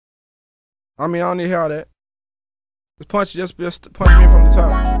I mean, I don't need to hear all that. Just punch me from the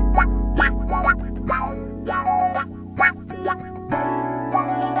top.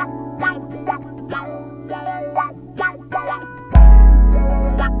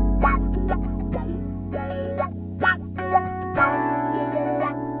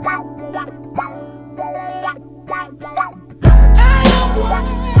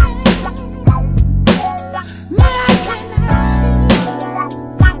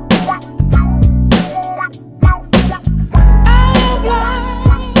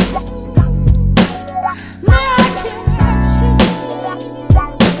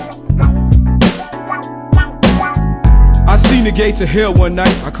 I seen the gates of hell one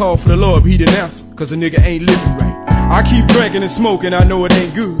night. I called for the Lord, but he didn't answer, cause the nigga ain't living right. I keep drinking and smoking, I know it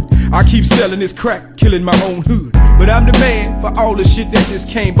ain't good. I keep selling this crack, killing my own hood. But I'm the man for all the shit that this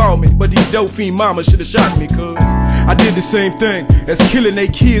Cant bought me. But these dope fiend mamas should've shot me, cuz I did the same thing as killing they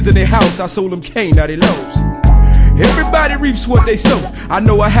kids in their house. I sold them Cant, now they lost. Everybody reaps what they sow. I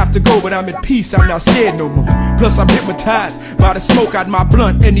know I have to go, but I'm at peace, I'm not scared no more. Plus I'm hypnotized by the smoke out my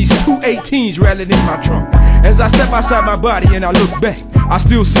blunt and these 218s rattling in my trunk. As I step outside my body and I look back, I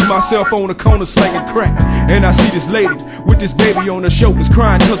still see myself on the corner slanging crack. And I see this lady with this baby on her shoulders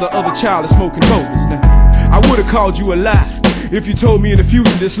crying cause her other child is smoking boulders. Now, I would've called you a lie if you told me in the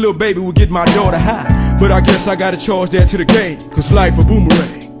future this little baby would get my daughter high. But I guess I gotta charge that to the game, cause life a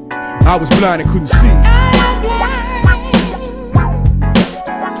boomerang. I was blind and couldn't see.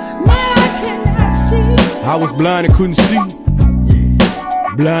 I was blind and couldn't see.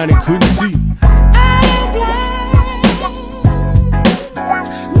 Yeah. Blind and couldn't see.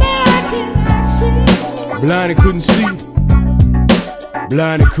 Blind and couldn't see.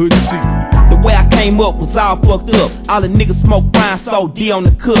 Blind and couldn't see. The way I came up was all fucked up. All the niggas smoke fine, so D on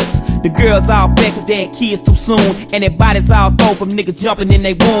the cuts. The girls all back cause they had kids too soon, and their bodies all throw from niggas jumping in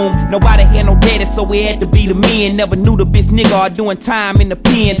their womb. Nobody had no daddy, so we had to be the men. Never knew the bitch nigga or doing time in the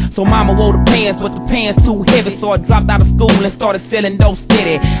pen. So mama wore the pants, but the pants too heavy, so I dropped out of school and started selling dope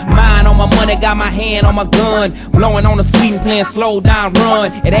steady. Mine on my money, got my hand on my gun, blowing on the sweet and playing slow down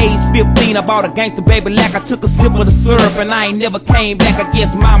run. At age 15 I bought a gangster baby like I took a sip of the syrup, and I ain't never came back. I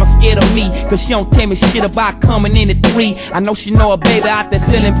guess mama scared of me, cause she don't tell me shit about coming in at 3. I know she know a baby out there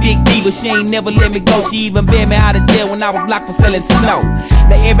selling big D, but she ain't never let me go. She even bailed me out of jail when I was locked for selling snow.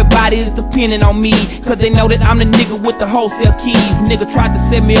 Now everybody is depending on me, cause they know that I'm the nigga with the wholesale keys. Nigga tried to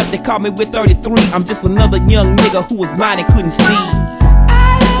set me up, they caught me with 33. I'm just another young nigga who was blind and couldn't see.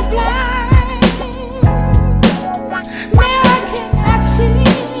 I am blind, now I cannot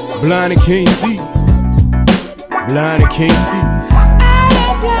see. Blind and can't see. Blind and can't see.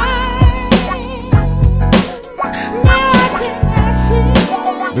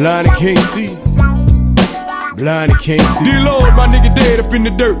 Blind and can't see. Blind and can't see. Dear Lord, my nigga dead up in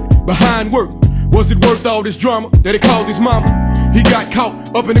the dirt, behind work. Was it worth all this drama that it caused his mama? He got caught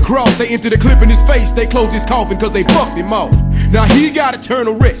up in the cross, they emptied a clip in his face. They closed his coffin cause they fucked him off. Now he got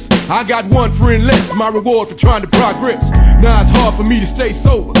eternal rest, I got one friend less. My reward for trying to progress. Now it's hard for me to stay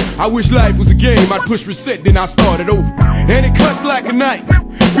sober. I wish life was a game, I'd push reset, then I started over. And it cuts like a knife.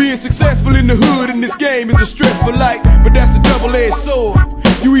 Being successful in the hood in this game is a stressful life, but that's a double-edged sword.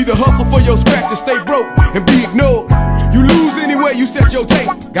 You either hustle for your scratch or stay broke and be ignored. You lose anyway you set your tape.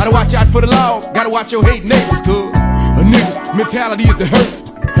 Gotta watch out for the laws, gotta watch your hate neighbors, cuz a nigga's mentality is the hurt.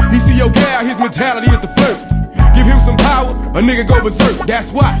 He see your gal, his mentality is the flirt. Give him some power, a nigga go berserk. That's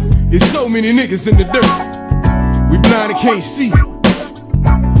why there's so many niggas in the dirt. We blind and can't see.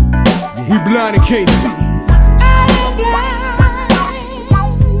 We blind and can't see. I am blind,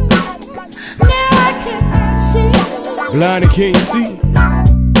 now I cannot see. Blind and can't see.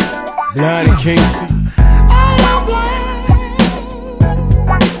 Blind and can't see. I am blind,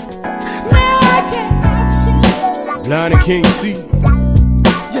 now I cannot see. Blind and can't see.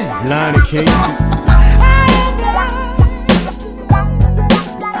 Blind and can't see.